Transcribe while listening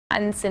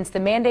And since the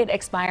mandate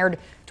expired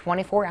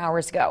 24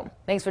 hours ago.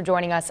 Thanks for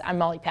joining us. I'm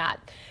Molly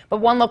Pat. But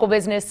one local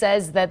business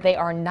says that they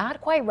are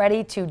not quite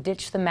ready to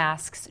ditch the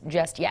masks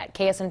just yet.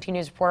 KSNT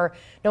News reporter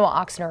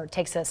Noah Oxner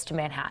takes us to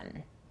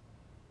Manhattan.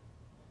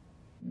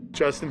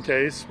 Just in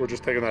case, we're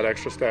just taking that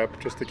extra step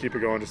just to keep it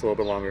going just a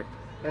little bit longer.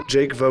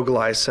 Jake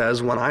Vogelai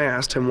says when I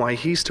asked him why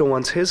he still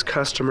wants his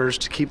customers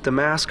to keep the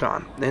mask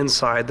on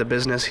inside the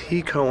business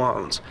he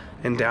co-owns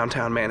in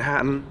downtown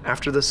Manhattan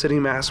after the city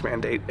mask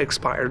mandate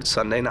expired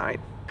Sunday night.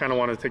 Kind of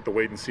want to take the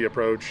wait and see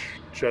approach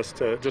just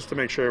to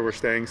make sure we're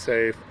staying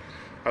safe.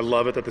 I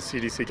love it that the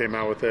CDC came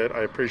out with it.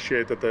 I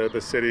appreciate that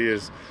the city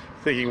is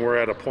thinking we're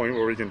at a point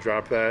where we can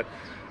drop that.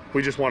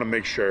 We just want to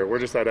make sure we're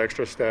just that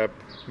extra step,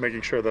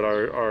 making sure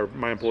that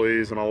my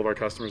employees and all of our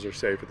customers are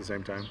safe at the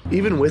same time.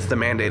 Even with the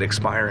mandate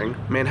expiring,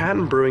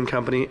 Manhattan Brewing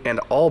Company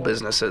and all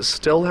businesses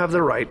still have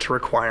the right to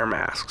require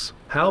masks.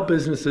 How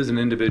businesses and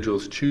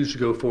individuals choose to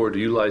go forward to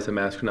utilize the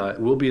mask or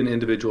not will be an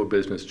individual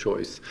business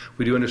choice.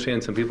 We do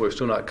understand some people are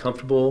still not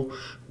comfortable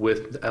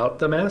without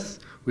the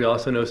mask. We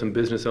also know some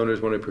business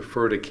owners want to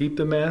prefer to keep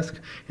the mask,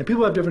 and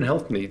people have different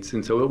health needs,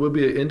 and so it will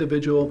be an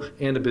individual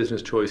and a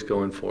business choice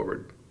going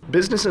forward.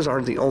 Businesses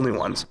aren't the only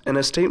ones. In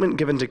a statement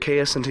given to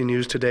KSNT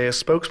News today, a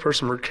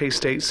spokesperson for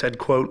K-State said,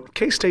 quote,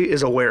 K-State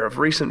is aware of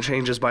recent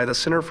changes by the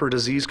Center for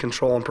Disease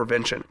Control and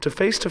Prevention to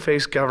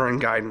face-to-face governing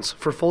guidance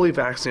for fully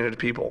vaccinated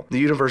people. The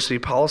university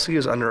policy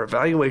is under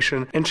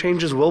evaluation and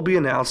changes will be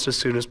announced as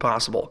soon as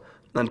possible.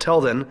 Until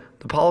then,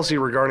 the policy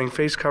regarding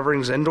face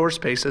coverings indoor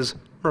spaces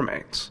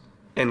remains.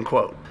 End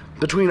quote.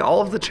 Between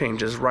all of the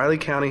changes, Riley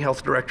County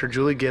Health Director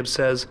Julie Gibbs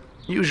says,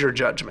 use your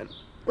judgment.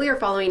 We are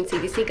following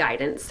CDC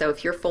guidance, so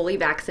if you're fully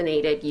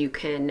vaccinated, you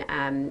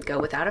can go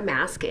without a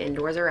mask,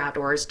 indoors or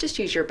outdoors. Just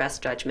use your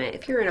best judgment.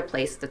 If you're in a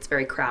place that's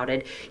very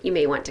crowded, you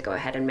may want to go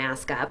ahead and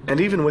mask up.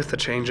 And even with the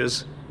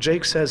changes,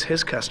 Jake says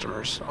his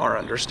customers are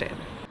understanding.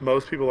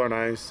 Most people are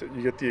nice.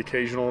 You get the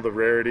occasional, the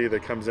rarity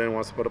that comes in and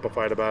wants to put up a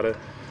fight about it.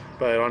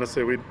 But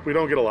honestly, we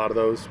don't get a lot of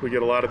those. We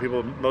get a lot of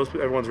people,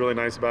 everyone's really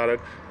nice about it,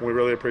 and we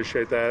really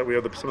appreciate that. We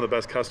have some of the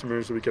best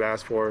customers that we could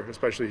ask for,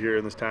 especially here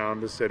in this town,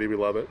 this city. We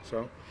love it.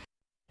 So.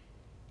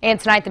 And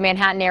tonight, the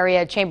Manhattan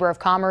Area Chamber of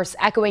Commerce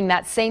echoing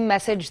that same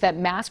message that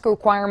mask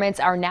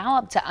requirements are now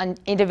up to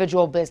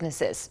individual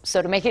businesses.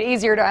 So to make it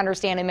easier to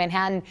understand in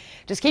Manhattan,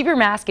 just keep your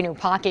mask in your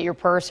pocket, your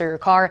purse, or your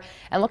car,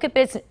 and look at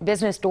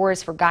business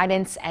doors for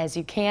guidance as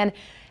you can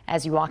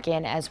as you walk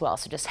in as well.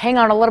 So just hang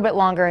on a little bit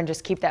longer and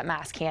just keep that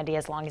mask handy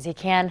as long as you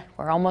can.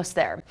 We're almost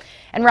there.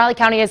 And Raleigh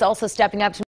County is also stepping up to